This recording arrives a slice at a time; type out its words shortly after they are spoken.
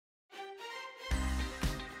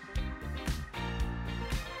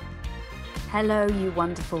Hello, you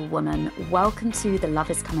wonderful woman. Welcome to the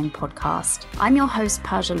Love is Coming podcast. I'm your host,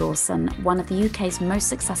 Persia Lawson, one of the UK's most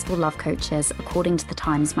successful love coaches, according to the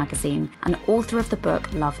Times magazine, and author of the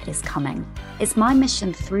book, Love is Coming. It's my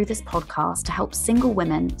mission through this podcast to help single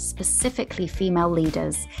women, specifically female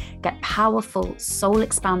leaders, get powerful,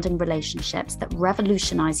 soul-expanding relationships that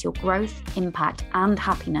revolutionize your growth, impact, and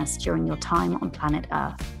happiness during your time on planet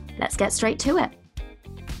Earth. Let's get straight to it.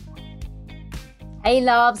 Hey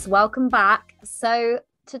loves, welcome back. So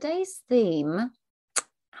today's theme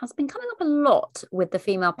has been coming up a lot with the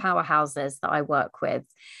female powerhouses that I work with.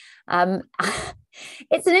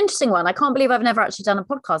 It's an interesting one. I can't believe I've never actually done a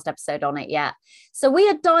podcast episode on it yet. So we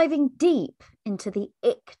are diving deep into the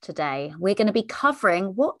ick today. We're going to be covering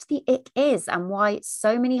what the ick is and why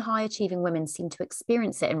so many high achieving women seem to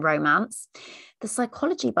experience it in romance, the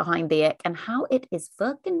psychology behind the ick and how it is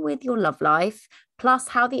fucking with your love life, plus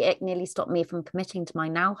how the ick nearly stopped me from committing to my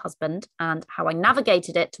now husband and how I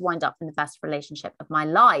navigated it to wind up in the best relationship of my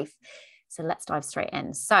life. So let's dive straight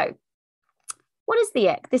in. So what is the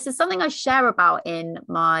ick? This is something I share about in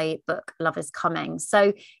my book, Love is Coming.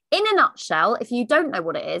 So in a nutshell, if you don't know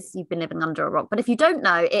what it is, you've been living under a rock. But if you don't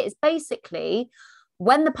know, it is basically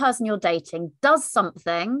when the person you're dating does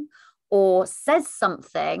something or says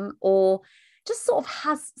something or just sort of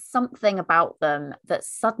has something about them that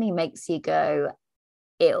suddenly makes you go,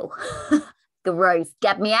 ew, gross,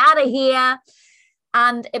 get me out of here.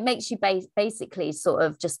 And it makes you basically sort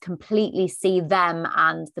of just completely see them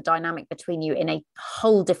and the dynamic between you in a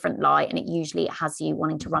whole different light. And it usually has you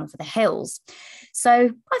wanting to run for the hills. So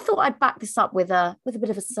I thought I'd back this up with a bit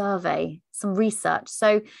of a survey, some research.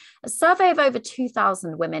 So a survey of over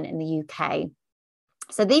 2,000 women in the UK.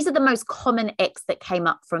 So these are the most common icks that came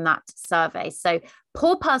up from that survey. So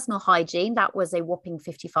poor personal hygiene, that was a whopping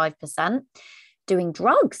 55%. Doing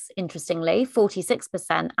drugs, interestingly,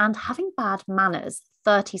 46%, and having bad manners,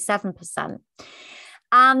 37%.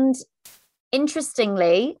 And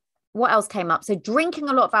interestingly, what else came up? So drinking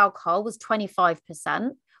a lot of alcohol was 25%.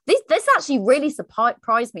 This actually really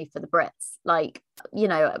surprised me for the Brits. Like, you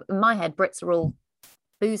know, in my head, Brits are all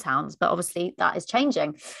booze hounds, but obviously that is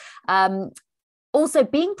changing. Also,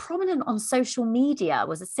 being prominent on social media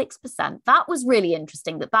was a 6%. That was really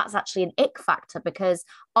interesting that's actually an ick factor, because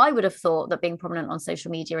I would have thought that being prominent on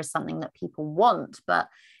social media is something that people want, but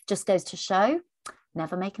just goes to show,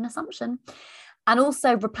 never make an assumption. And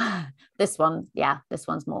also this one's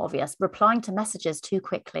more obvious. Replying to messages too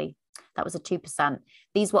quickly. That was a 2%.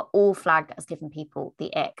 These were all flagged as giving people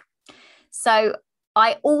the ick. So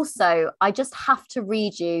I just have to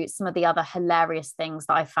read you some of the other hilarious things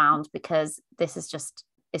that I found, because it's just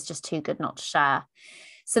too good not to share.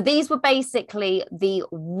 So these were basically the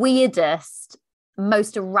weirdest,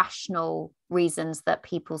 most irrational reasons that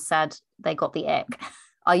people said they got the ick.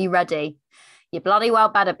 Are you ready? You bloody well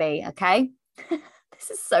better be, okay? This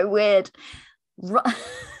is so weird.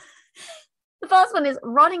 The first one is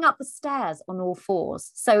running up the stairs on all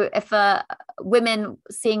fours. So if women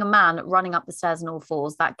seeing a man running up the stairs on all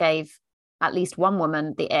fours, that gave at least one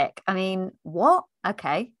woman the ick. I mean, what?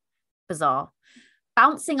 Okay, bizarre.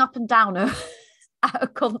 Bouncing up and down at a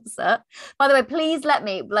concert. By the way, please let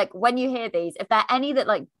me, like, when you hear these, if there are any that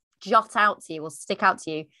like jot out to you or stick out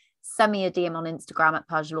to you, send me a DM on Instagram at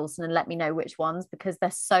Persia Lawson and let me know which ones, because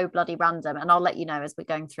they're so bloody random. And I'll let you know as we're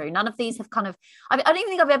going through. None of these have I don't even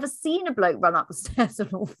think I've ever seen a bloke run up the stairs on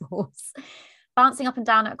all fours. Bouncing up and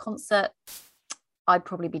down at a concert, I'd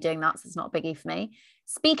probably be doing that, so it's not a biggie for me.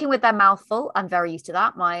 Speaking with their mouth full, I'm very used to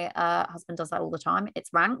that. My husband does that all the time.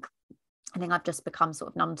 It's rank. I think I've just become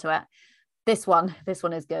sort of numb to it. This one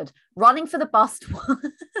is good. Running for the bus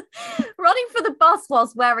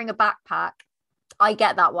whilst wearing a backpack. I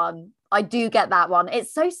get that one. I do get that one.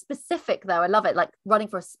 It's so specific though. I love it. Like running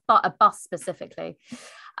for a bus specifically.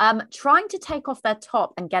 Trying to take off their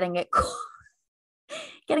top and getting it caught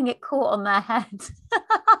on their head.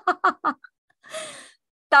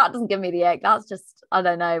 That doesn't give me the ick. That's just, I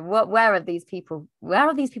don't know. Where are these people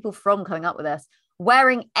from coming up with this?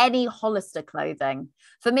 Wearing any Hollister clothing.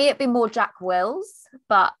 For me, it'd be more Jack Wills,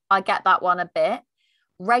 but I get that one a bit.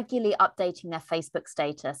 Regularly updating their Facebook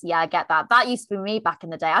status. Yeah, I get that. That used to be me back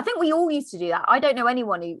in the day. I think we all used to do that. I don't know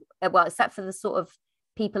anyone who, well, except for the sort of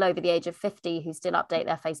people over the age of 50 who still update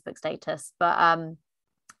their Facebook status. But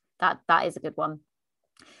that is a good one.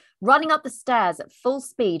 Running up the stairs at full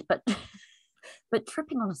speed, but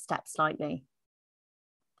tripping on a step slightly.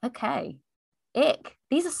 Okay. Ick.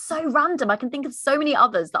 These are so random. I can think of so many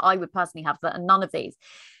others that I would personally have that are none of these.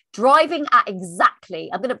 Driving at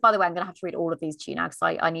exactly, by the way, I'm going to have to read all of these to you now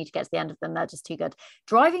because I need to get to the end of them. They're just too good.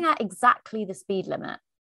 Driving at exactly the speed limit.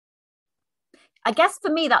 I guess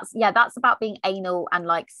for me, that's about being anal and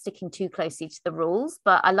like sticking too closely to the rules.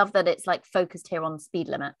 But I love that it's like focused here on speed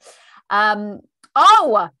limit.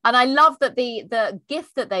 Oh, and I love that the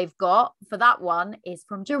gift that they've got for that one is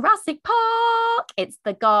from Jurassic Park. It's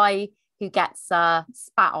the guy who gets spat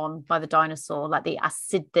on by the dinosaur, like the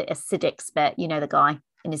acidic spit. You know, the guy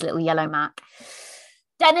in his little yellow Mac.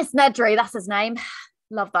 Dennis Nedry, that's his name.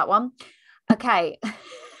 Love that one. Okay.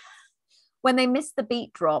 When they miss the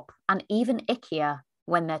beat drop, and even ickier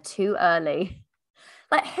when they're too early.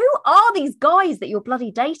 Like, who are these guys that you're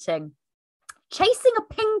bloody dating? Chasing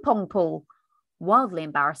a ping pong ball. Wildly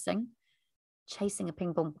embarrassing. Chasing a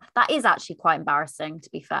ping pong. That is actually quite embarrassing, to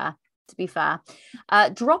be fair.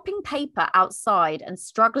 Dropping paper outside and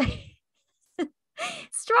struggling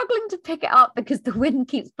to pick it up because the wind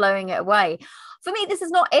keeps blowing it away. For me, this is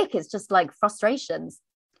not ick. It's just like frustrations.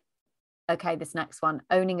 Okay, this next one,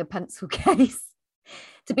 owning a pencil case.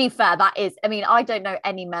 To be fair, that is, I mean, I don't know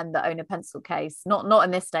any men that own a pencil case, not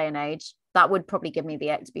in this day and age. That would probably give me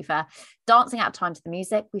the ick, to be fair. Dancing out of time to the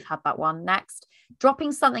music, we've had that one. Next,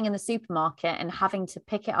 dropping something in the supermarket and having to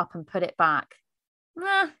pick it up and put it back.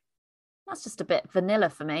 That's just a bit vanilla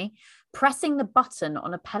for me. Pressing the button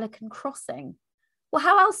on a Pelican crossing. Well,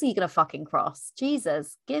 how else are you going to fucking cross?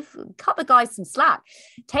 Jesus, cut the guys some slack.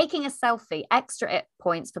 Taking a selfie, extra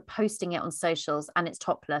points for posting it on socials, and it's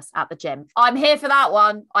topless at the gym. I'm here for that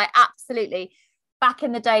one. I absolutely, back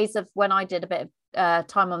in the days of when I did a bit of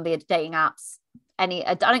time on the dating apps,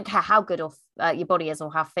 I don't care how good or your body is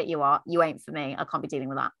or how fit you are, you ain't for me. I can't be dealing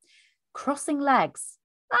with that. Crossing legs.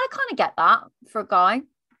 I kind of get that for a guy.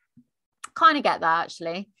 Kind of get that,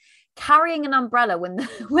 actually. Carrying an umbrella when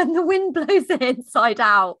the wind blows it inside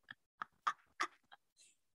out.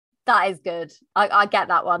 That is good. I get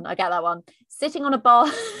that one. Sitting on a bar.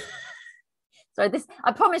 Sorry,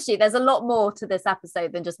 I promise you there's a lot more to this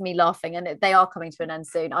episode than just me laughing, and they are coming to an end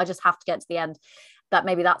soon. I just have to get to the end.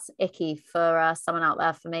 Maybe that's icky for someone out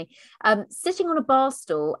there. For me, sitting on a bar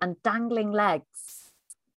stool and dangling legs.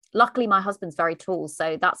 Luckily, my husband's very tall,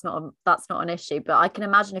 so that's not an issue. But I can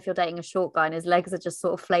imagine if you're dating a short guy and his legs are just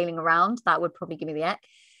sort of flailing around, that would probably give me the ick.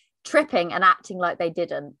 Tripping and acting like they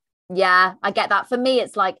didn't. Yeah, I get that. For me,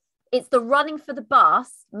 it's like it's the running for the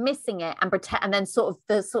bus, missing it, and pretend, and then sort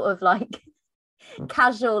of like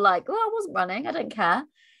casual, like, oh, I wasn't running, I don't care.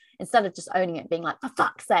 Instead of just owning it, being like, for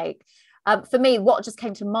fuck's sake. For me, what just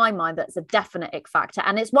came to my mind that's a definite ick factor,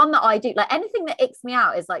 and it's one that I do. Like anything that icks me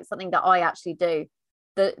out is like something that I actually do.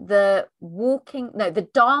 The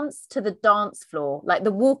dance to the dance floor, like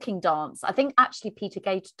the walking dance. I think actually Peter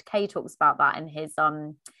Kay talks about that in his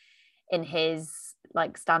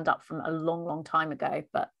like stand up from a long time ago,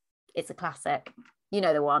 but it's a classic. You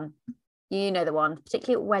know the one,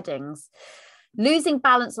 particularly at weddings. Losing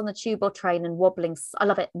balance on the tube or train and wobbling. I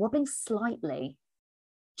love it. Wobbling slightly,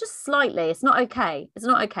 just slightly. It's not okay.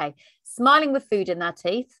 Smiling with food in their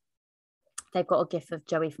teeth. They've got a gif of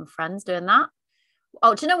Joey from Friends doing that.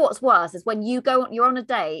 Oh, do you know what's worse is when you're on a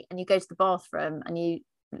date and you go to the bathroom and you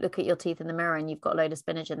look at your teeth in the mirror and you've got a load of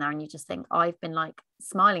spinach in there and you just think, I've been like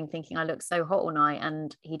smiling thinking I look so hot all night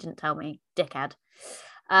and he didn't tell me, dickhead.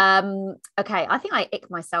 Okay, I think I ick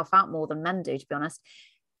myself out more than men do, to be honest.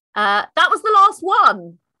 That was the last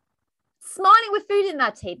one. Smiling with food in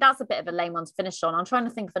their teeth. That's a bit of a lame one to finish on. I'm trying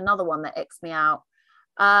to think of another one that icks me out.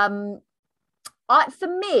 For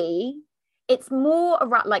me, it's more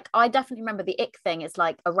around, like, I definitely remember the ick thing. It's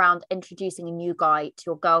like around introducing a new guy to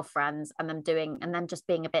your girlfriends and them just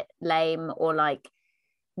being a bit lame or like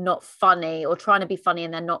not funny or trying to be funny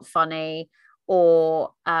and they're not funny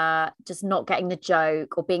or just not getting the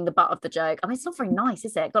joke or being the butt of the joke. I mean, it's not very nice,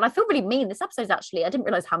 is it? God, I feel really mean. This episode's actually, I didn't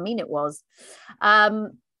realize how mean it was.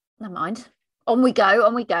 Never mind. On we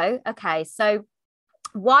go. Okay, so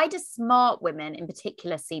why do smart women in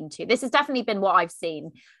particular this has definitely been what I've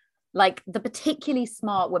seen. Like the particularly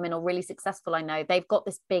smart women or really successful, I know, they've got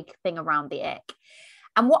this big thing around the ick.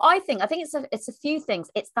 And what I think it's a few things.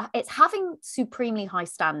 It's having supremely high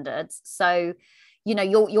standards. So, you know,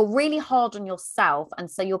 you're really hard on yourself. And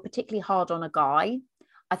so you're particularly hard on a guy.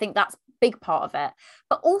 I think that's a big part of it.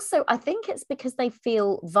 But also, I think it's because they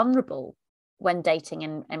feel vulnerable when dating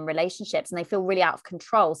in relationships and they feel really out of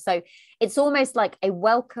control. So it's almost like a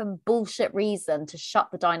welcome bullshit reason to shut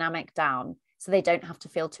the dynamic down. So they don't have to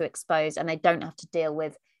feel too exposed and they don't have to deal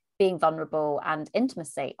with being vulnerable and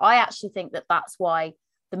intimacy. I actually think that that's why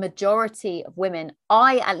the majority of women,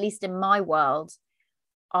 at least in my world,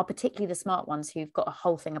 are particularly the smart ones who've got a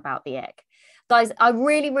whole thing about the ick. Guys, I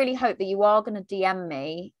really, really hope that you are going to DM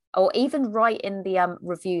me or even write in the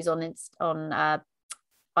reviews on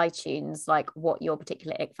iTunes like what your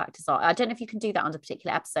particular ick factors are. I don't know if you can do that under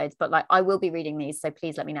particular episodes, but like I will be reading these, so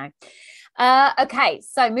please let me know. Okay,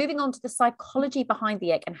 so moving on to the psychology behind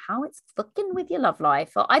the ick and how it's fucking with your love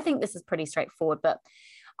life. Well, I think this is pretty straightforward, but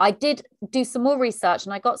I did do some more research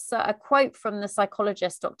and I got a quote from the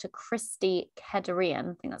psychologist, Dr. Christy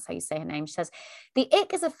Kederian. I think that's how you say her name. She says, the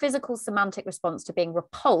ick is a physical semantic response to being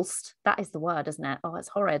repulsed. That is the word, isn't it? Oh, it's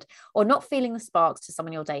horrid. Or not feeling the sparks to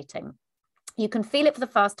someone you're dating. You can feel it for the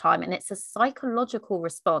first time and it's a psychological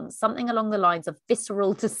response, something along the lines of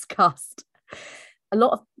visceral disgust. A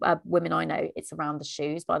lot of women I know, it's around the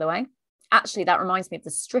shoes, by the way. Actually, that reminds me of the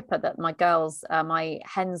stripper that my girls, my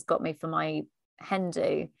hens got me for my hen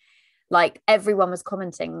do. Like everyone was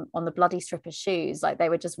commenting on the bloody stripper shoes, like they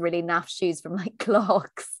were just really naff shoes from like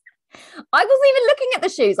Clarks. I wasn't even looking at the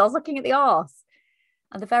shoes, I was looking at the arse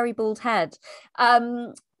and the very bald head.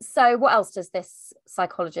 So what else does this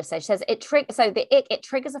psychologist say? She says it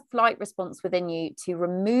triggers a flight response within you to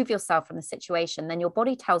remove yourself from the situation. Then your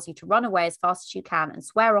body tells you to run away as fast as you can and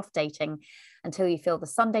swear off dating until you feel the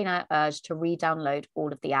Sunday night urge to re-download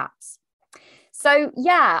all of the apps. So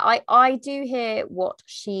yeah, I do hear what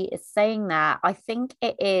she is saying there. I think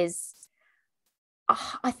it's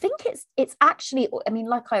actually, I mean,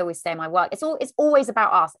 like I always say in my work, it's always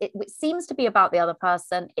about us. It seems to be about the other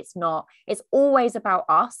person. It's not. It's always about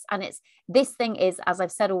us. And this thing is, as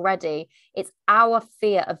I've said already, it's our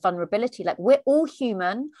fear of vulnerability. Like we're all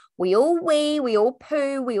human. We all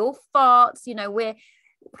poo, we all fart. You know,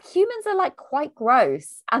 humans are like quite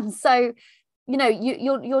gross. And so, you know,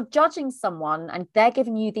 you're judging someone and they're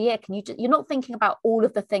giving you the ick, and you're not thinking about all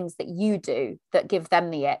of the things that you do that give them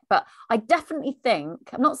the ick. But I definitely think,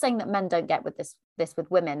 I'm not saying that men don't get with this with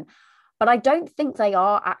women, but I don't think they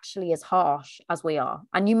are actually as harsh as we are.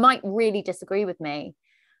 And you might really disagree with me,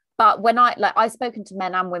 but when I've spoken to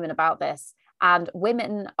men and women about this, and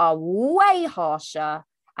women are way harsher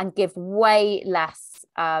and give way less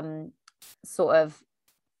sort of,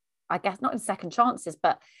 I guess, not in second chances,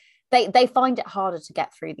 but they find it harder to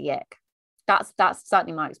get through the ick. That's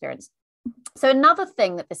certainly my experience. So another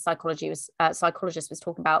thing that this psychologist was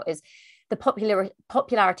talking about is the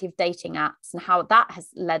popularity of dating apps and how that has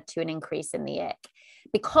led to an increase in the ick.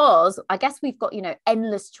 Because I guess we've got, you know,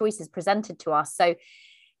 endless choices presented to us. So,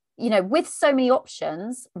 you know, with so many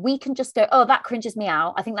options, we can just go, oh, that cringes me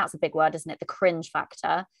out. I think that's a big word, isn't it? The cringe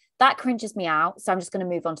factor. That cringes me out. So I'm just going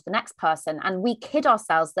to move on to the next person. And we kid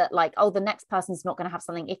ourselves that like, oh, the next person's not going to have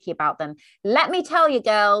something icky about them. Let me tell you,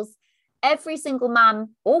 girls, every single man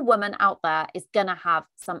or woman out there is going to have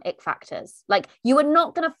some ick factors. Like you are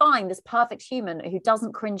not going to find this perfect human who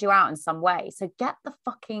doesn't cringe you out in some way. So get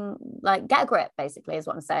a grip, basically, is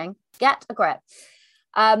what I'm saying. Get a grip.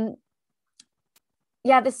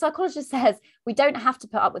 Yeah, the psychologist says we don't have to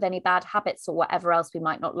put up with any bad habits or whatever else we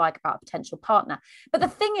might not like about a potential partner. But the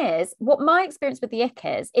thing is, what my experience with the ick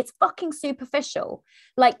is, it's fucking superficial.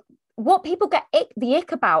 Like what people get the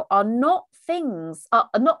ick about are not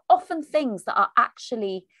often things that are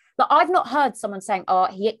actually, like I've not heard someone saying, oh,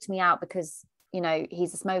 he icked me out because, you know,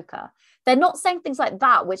 he's a smoker. They're not saying things like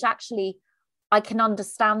that, which actually I can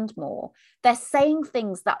understand more. They're saying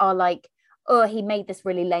things that are like, oh, he made this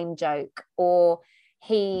really lame joke, or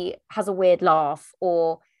he has a weird laugh,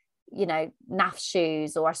 or, you know, naff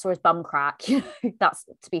shoes, or I saw his bum crack. You know, that's,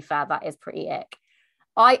 to be fair, that is pretty ick.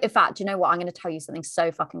 In fact, do you know what? I'm going to tell you something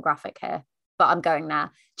so fucking graphic here, but I'm going there.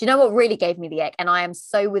 Do you know what really gave me the ick? And I am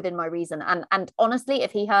so within my reason. And honestly,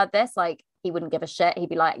 if he heard this, like, he wouldn't give a shit. He'd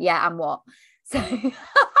be like, yeah, and what? So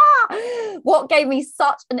what gave me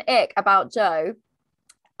such an ick about Joe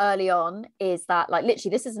early on is that, like,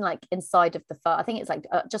 literally this isn't like inside of the first, I think it's like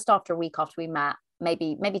just after a week after we met,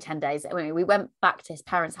 maybe 10 days. Anyway, we went back to his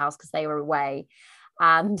parents' house because they were away,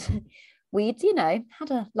 and we'd, you know,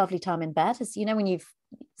 had a lovely time in bed. As you know, when you're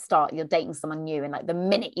dating someone new, and like the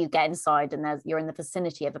minute you get inside and you're in the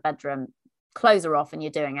vicinity of a bedroom, clothes are off and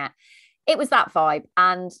you're doing it was that vibe.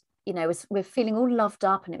 And, you know, we're feeling all loved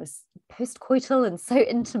up, and it was post-coital and so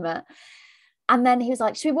intimate. And then he was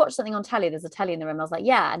like, should we watch something on telly? There's a telly in the room. I was like,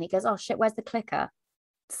 yeah. And he goes, oh shit, where's the clicker?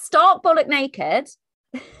 Stark bollock naked.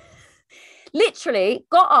 Literally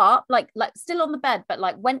got up, like still on the bed, but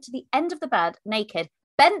like went to the end of the bed naked,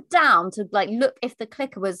 bent down to like look if the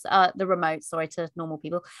clicker was the remote, sorry to normal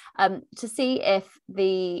people, to see if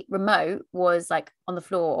the remote was like on the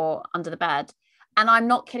floor or under the bed. And I'm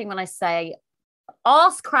not kidding when I say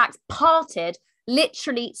arse cracks parted,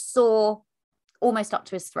 literally saw almost up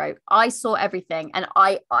to his throat. I saw everything, and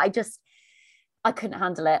I couldn't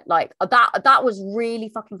handle it. Like that was really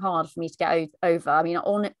fucking hard for me to get over. I mean,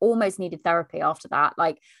 I almost needed therapy after that.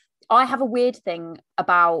 Like I have a weird thing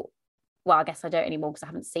about well, I guess I don't anymore because I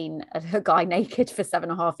haven't seen a guy naked for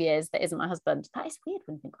 7.5 years that isn't my husband. That is weird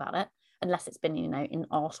when you think about it, unless it's been, in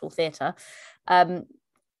art or theatre, or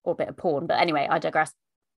a bit of porn. But anyway, I digress.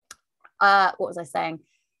 What was I saying?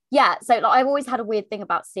 Yeah, so like, I've always had a weird thing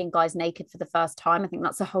about seeing guys naked for the first time. I think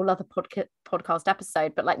that's a whole other podcast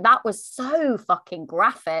episode, but like that was so fucking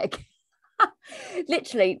graphic.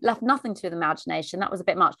 Literally left nothing to the imagination. That was a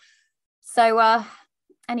bit much. So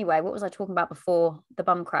anyway, what was I talking about before the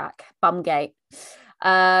bumgate?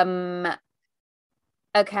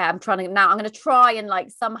 Okay, I'm going to try and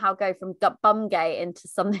like somehow go from bumgate into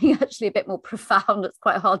something actually a bit more profound. It's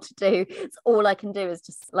quite hard to do. It's all I can do is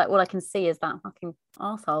just like, all I can see is that fucking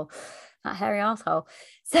arsehole, that hairy arsehole.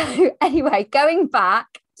 So anyway, going back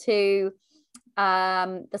to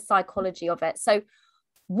the psychology of it. So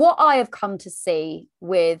what I have come to see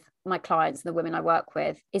with my clients and the women I work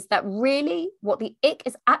with is that really what the ick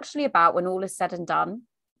is actually about, when all is said and done,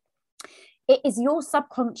 it is your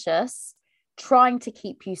subconscious trying to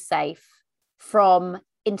keep you safe from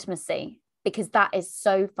intimacy, because that is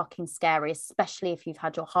so fucking scary, especially if you've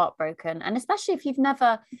had your heart broken, and especially if you've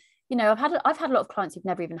never, I've had a lot of clients who've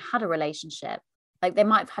never even had a relationship. Like they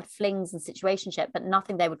might have had flings and situationship, but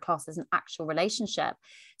nothing they would class as an actual relationship.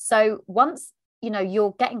 So once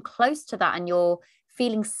you're getting close to that and you're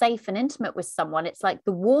feeling safe and intimate with someone, it's like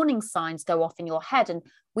the warning signs go off in your head, and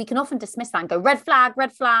we can often dismiss that and go red flag.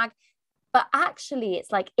 But actually, it's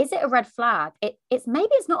like, is it a red flag? It's maybe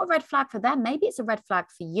it's not a red flag for them. Maybe it's a red flag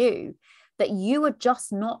for you, that you are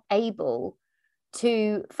just not able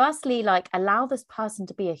to, firstly, like allow this person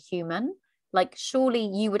to be a human. Like, surely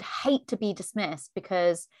you would hate to be dismissed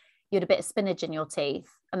because you had a bit of spinach in your teeth,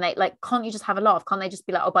 and they like, can't you just have a laugh? Can't they just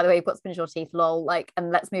be like, oh, by the way, you've got spinach in your teeth, lol, like,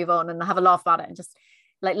 and let's move on and have a laugh about it, and just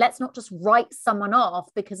like, let's not just write someone off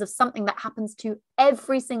because of something that happens to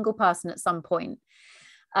every single person at some point.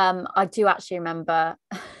 I do actually remember,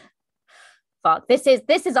 fuck, this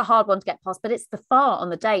is a hard one to get past, but it's the fart on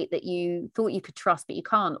the date that you thought you could trust, but you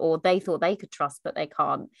can't, or they thought they could trust, but they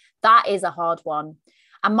can't. That is a hard one.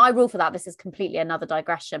 And my rule for that, this is completely another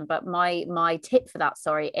digression, but my tip for that,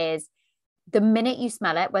 is the minute you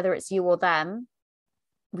smell it, whether it's you or them,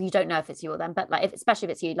 well, you don't know if it's you or them, but like, especially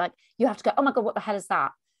if it's you, like, you have to go, oh my God, what the hell is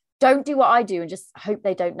that? Don't do what I do and just hope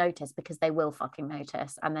they don't notice, because they will fucking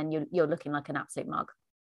notice. And then you're looking like an absolute mug.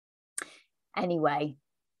 Anyway,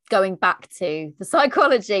 going back to the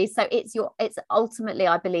psychology. So it's ultimately,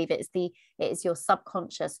 I believe it's your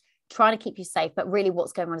subconscious trying to keep you safe, but really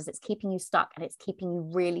what's going on is it's keeping you stuck, and it's keeping you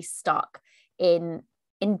really stuck in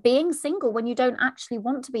being single when you don't actually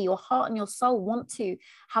want to be. Your heart and your soul want to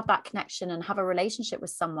have that connection and have a relationship with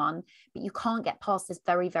someone, but you can't get past this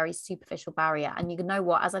very, very superficial barrier. And you know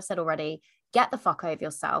what, as I've said already, get the fuck over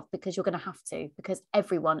yourself, because you're going to have to, because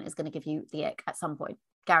everyone is going to give you the ick at some point,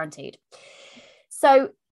 guaranteed.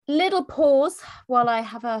 So little pause while I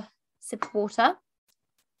have a sip of water.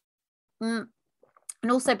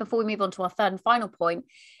 And also, before we move on to our third and final point,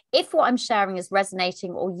 if what I'm sharing is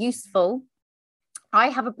resonating or useful, I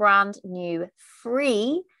have a brand new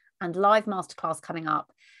free and live masterclass coming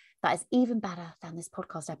up that is even better than this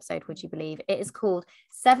podcast episode, would you believe? It is called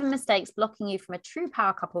 7 Mistakes Blocking You from a True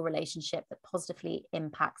Power Couple Relationship That Positively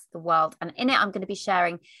Impacts the World. And in it, I'm going to be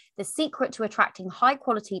sharing the secret to attracting high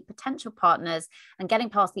quality potential partners and getting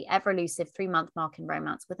past the ever elusive 3-month mark in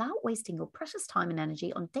romance without wasting your precious time and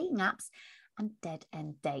energy on dating apps and dead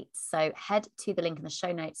end dates. So head to the link in the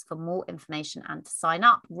show notes for more information and to sign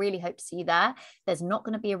up. Really hope to see you there. There's not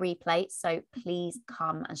going to be a replay, so please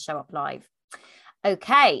come and show up live.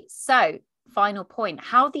 Okay, so final point,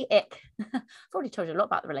 how the ick, I've already told you a lot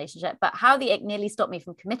about the relationship, but how the ick nearly stopped me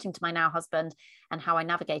from committing to my now husband, and how I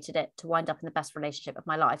navigated it to wind up in the best relationship of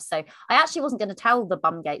my life. So I actually wasn't going to tell the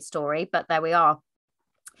bumgate story, but there we are.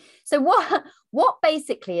 So what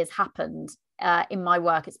basically has happened in my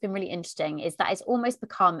work, it's been really interesting, is that it's almost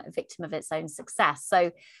become a victim of its own success.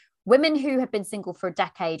 So women who have been single for a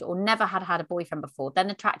decade or never had a boyfriend before,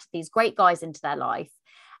 then attracted these great guys into their life.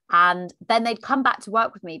 And then they'd come back to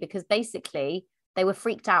work with me because basically they were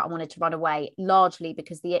freaked out and wanted to run away, largely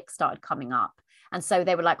because the ick started coming up. And so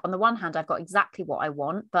they were like, on the one hand, I've got exactly what I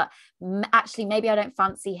want, but actually, maybe I don't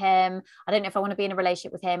fancy him. I don't know if I want to be in a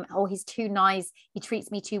relationship with him. Oh, he's too nice. He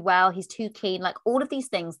treats me too well. He's too keen. Like all of these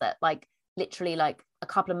things that like literally like a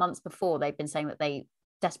couple of months before they've been saying that they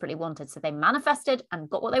desperately wanted. So they manifested and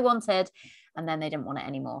got what they wanted, and then they didn't want it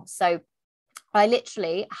anymore. So I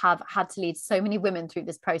literally have had to lead so many women through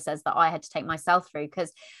this process that I had to take myself through.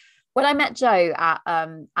 Because when I met Joe at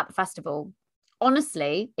the festival,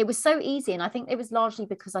 honestly, it was so easy. And I think it was largely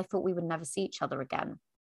because I thought we would never see each other again.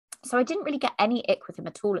 So I didn't really get any ick with him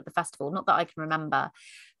at all at the festival, not that I can remember.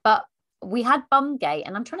 But we had Bumgate,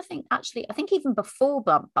 and I'm trying to think, actually, I think even before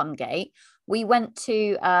Bumgate, we went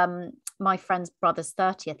to my friend's brother's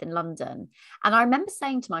 30th in London. And I remember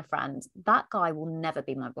saying to my friend, that guy will never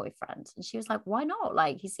be my boyfriend. And she was like, why not?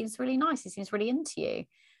 Like, he seems really nice. He seems really into you.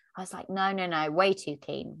 I was like, no, way too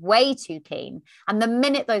keen, way too keen. And the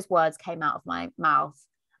minute those words came out of my mouth,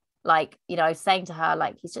 like, you know, saying to her,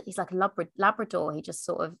 like, he's like a Labrador. He just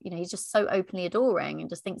sort of, you know, he's just so openly adoring and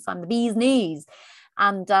just thinks I'm the bee's knees.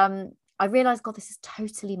 And I realized, God, this is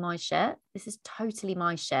totally my shit. This is totally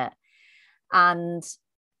my shit. And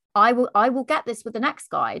I will get this with the next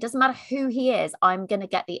guy. It doesn't matter who he is. I'm going to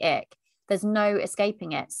get the ick. There's no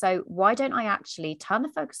escaping it. So why don't I actually turn the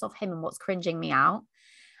focus off him and what's cringing me out,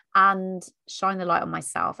 and shine the light on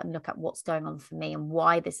myself and look at what's going on for me and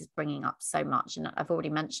why this is bringing up so much. And I've already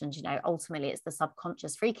mentioned, you know, ultimately it's the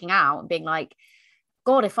subconscious freaking out and being like,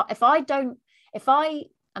 God, if I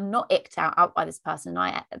am not icked out by this person,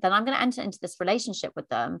 then I'm going to enter into this relationship with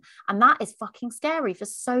them. And that is fucking scary for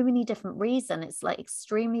so many different reasons. It's like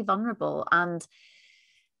extremely vulnerable. And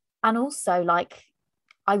also, like,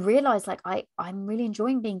 I realized, like, I'm really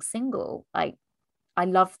enjoying being single. Like, I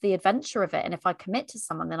love the adventure of it. And if I commit to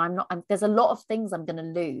someone, then there's a lot of things I'm going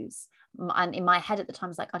to lose. And in my head at the time,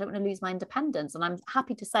 it's like, I don't want to lose my independence. And I'm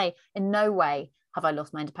happy to say, in no way have I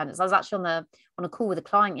lost my independence. I was actually on a call with a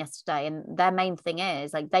client yesterday, and their main thing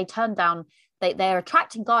is, like, they turn down, they're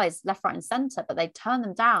attracting guys left, right, and center, but they turn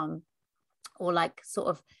them down, or like sort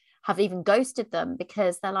of have even ghosted them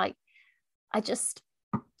because they're like, I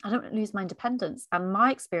don't want to lose my independence. And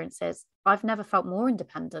my experience is, I've never felt more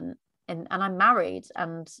independent. And I'm married,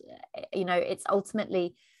 and, you know, it's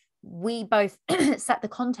ultimately, we both set the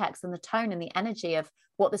context and the tone and the energy of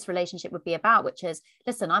what this relationship would be about, which is,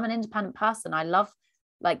 listen, I'm an independent person. I love,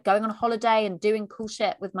 like, going on a holiday and doing cool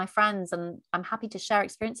shit with my friends, and I'm happy to share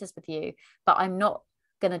experiences with you, but I'm not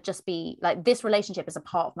going to just be like, this relationship is a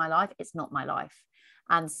part of my life. It's not my life.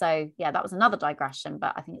 And so, yeah, that was another digression,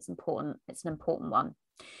 but I think it's important. It's an important one.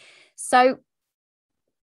 So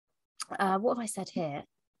what have I said here?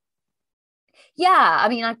 Yeah, I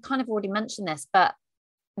mean, I kind of already mentioned this, but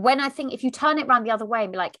when I think, if you turn it around the other way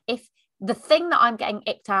and be like, if the thing that I'm getting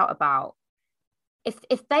icked out about,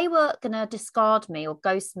 if they were going to discard me or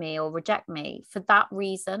ghost me or reject me for that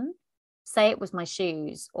reason, say it was my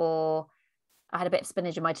shoes, or I had a bit of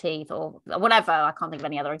spinach in my teeth, or whatever, I can't think of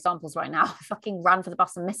any other examples right now. I fucking ran for the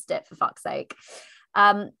bus and missed it, for fuck's sake.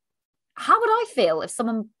 How would I feel if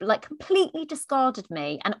someone, like, completely discarded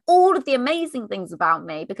me and all of the amazing things about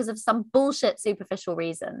me because of some bullshit superficial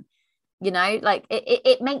reason? You know, like,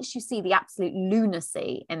 it makes you see the absolute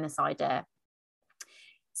lunacy in this idea.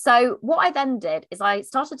 So what I then did is I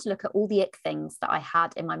started to look at all the ick things that I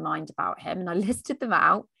had in my mind about him, and I listed them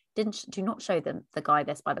out. Do not show them the guy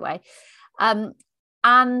this, by the way. And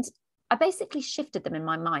I basically shifted them in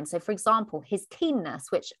my mind. So, for example, his keenness,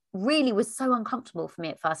 which really was so uncomfortable for me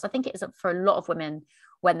at first. I think it is for a lot of women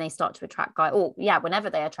when they start to attract guy, or yeah, whenever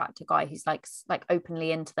they attract a guy who's like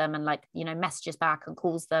openly into them and, like, you know, messages back and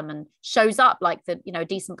calls them and shows up like the, you know, a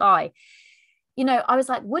decent guy. You know, I was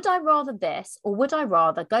like, would I rather this, or would I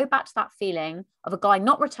rather go back to that feeling of a guy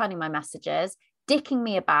not returning my messages, dicking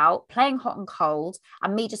me about, playing hot and cold,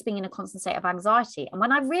 and me just being in a constant state of anxiety? And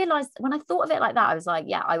when I thought of it like that, I was like,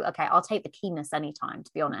 yeah, okay, I'll take the keenness anytime,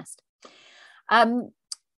 to be honest.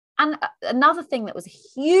 And another thing that was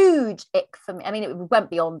a huge ick for me, I mean, it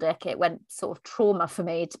went beyond ick, it went sort of trauma for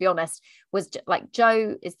me, to be honest, was like,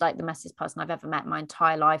 Joe is like the messiest person I've ever met in my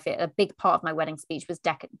entire life. A big part of my wedding speech was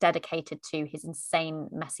dedicated to his insane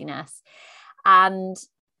messiness. And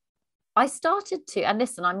I started to, and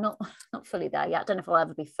listen, I'm not fully there yet. I don't know if I'll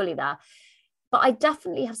ever be fully there, but I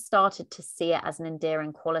definitely have started to see it as an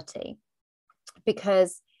endearing quality,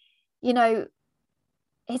 because, you know,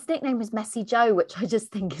 his nickname was Messy Joe, which I just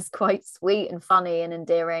think is quite sweet and funny and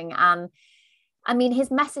endearing. And I mean, his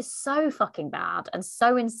mess is so fucking bad and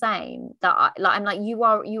so insane that I'm like, you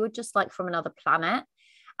were just like from another planet.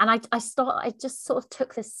 And I just sort of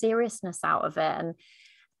took the seriousness out of it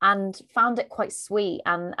and found it quite sweet.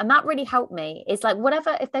 And that really helped me. It's like,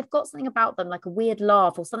 whatever, if they've got something about them, like a weird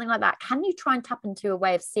laugh or something like that, can you try and tap into a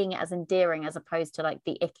way of seeing it as endearing as opposed to like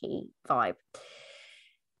the icky vibe?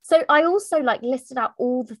 So I also like listed out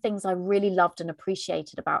all the things I really loved and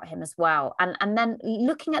appreciated about him as well. And then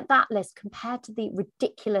looking at that list compared to the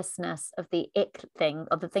ridiculousness of the ick thing,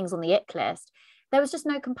 of the things on the ick list, there was just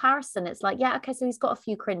no comparison. It's like, yeah, okay, so he's got a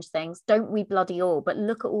few cringe things, don't we bloody all, but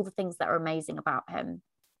look at all the things that are amazing about him.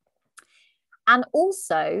 And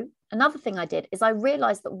also another thing I did is I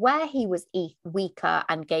realized that where he was weaker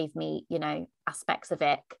and gave me, you know, aspects of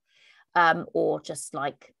ick, or just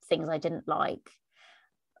like things I didn't like,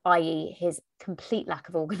 i.e. his complete lack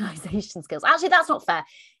of organization skills. Actually, that's not fair.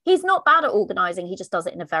 He's not bad at organizing. He just does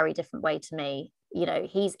it in a very different way to me. You know,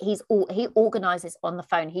 he organizes on the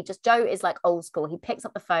phone. Joe is like old school. He picks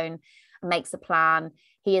up the phone and makes a plan.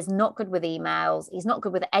 He is not good with emails. He's not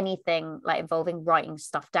good with anything like involving writing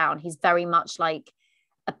stuff down. He's very much like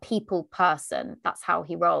a people person. That's how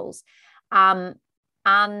he rolls.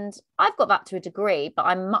 And I've got that to a degree, but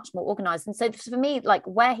I'm much more organized. And so for me, like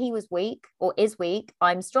where he was weak or is weak,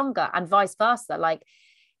 I'm stronger, and vice versa. Like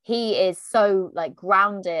he is so like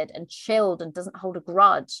grounded and chilled and doesn't hold a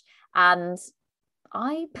grudge. And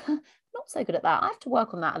I'm not so good at that. I have to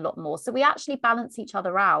work on that a lot more. So we actually balance each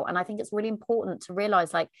other out. And I think it's really important to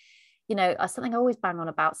realize, like, you know, something I always bang on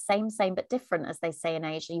about, same, but different, as they say in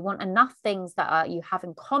Asia. You want enough things that you have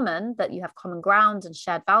in common, that you have common ground and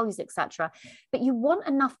shared values, etc. But you want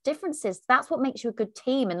enough differences. That's what makes you a good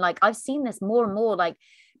team. And like, I've seen this more and more, like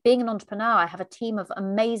being an entrepreneur, I have a team of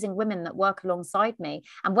amazing women that work alongside me.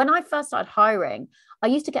 And when I first started hiring, I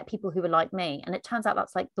used to get people who were like me. And it turns out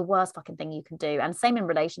that's like the worst fucking thing you can do. And same in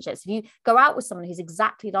relationships. If you go out with someone who's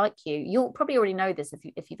exactly like you, you'll probably already know this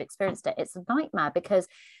if you've experienced it. It's a nightmare, because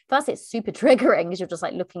first it's super triggering because you're just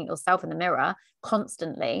like looking at yourself in the mirror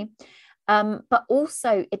constantly. But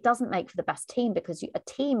also it doesn't make for the best team, because you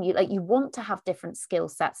want to have different skill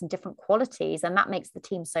sets and different qualities, and that makes the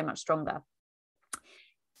team so much stronger.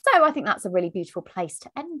 So I think that's a really beautiful place to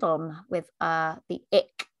end on with the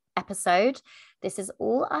ick episode. This is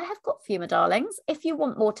all I have got for you, my darlings. If you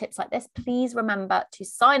want more tips like this, please remember to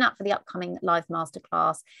sign up for the upcoming live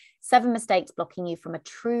masterclass, 7 Mistakes Blocking You from a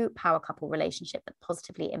True Power Couple Relationship That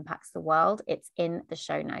Positively Impacts the World. It's in the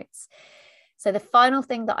show notes. So the final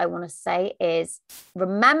thing that I want to say is,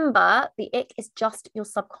 remember, the ick is just your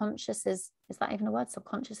subconsciouses. Is that even a word?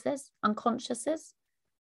 Subconsciouses? Unconsciouses?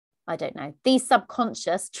 I don't know. The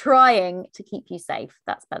subconscious trying to keep you safe.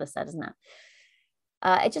 That's better said, isn't it?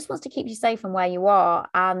 It just wants to keep you safe from where you are.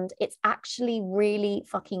 And it's actually really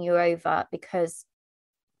fucking you over, because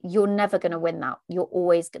you're never going to win that.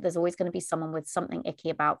 There's always going to be someone with something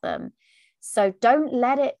icky about them. So don't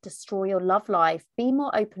let it destroy your love life. Be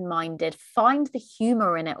more open-minded. Find the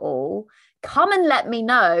humor in it all. Come and let me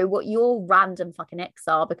know what your random fucking icks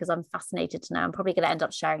are, because I'm fascinated to know. I'm probably going to end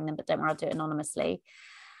up sharing them, but don't worry, I'll do it anonymously.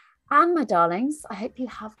 And my darlings, I hope you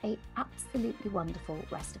have an absolutely wonderful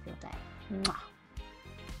rest of your day. Mwah.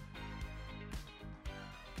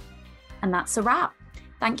 And that's a wrap.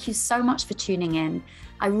 Thank you so much for tuning in.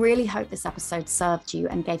 I really hope this episode served you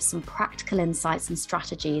and gave some practical insights and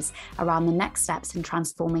strategies around the next steps in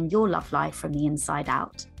transforming your love life from the inside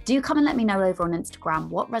out. Do come and let me know over on Instagram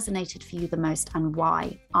what resonated for you the most and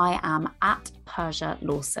why. I am at Persia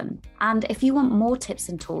Lawson. And if you want more tips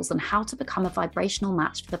and tools on how to become a vibrational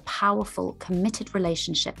match for the powerful, committed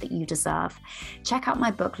relationship that you deserve, check out my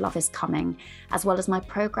book, Love is Coming, as well as my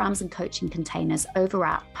programs and coaching containers over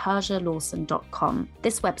at persialawson.com.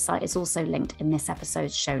 This website is also linked in this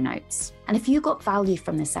episode's show notes. And if you got value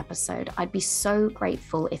from this episode, I'd be so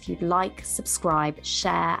grateful if you'd like, subscribe,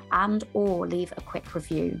 share, and/or leave a quick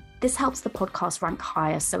review. This helps the podcast rank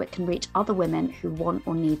higher so it can reach other women who want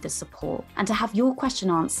or need the support. And to have your question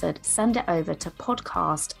answered, send it over to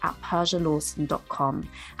podcast@persialawson.com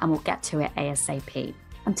and we'll get to it ASAP.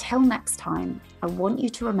 Until next time, I want you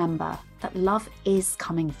to remember that love is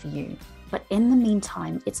coming for you. But in the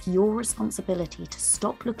meantime, it's your responsibility to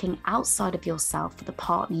stop looking outside of yourself for the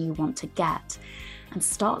partner you want to get and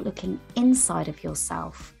start looking inside of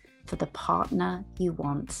yourself for the partner you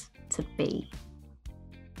want to be.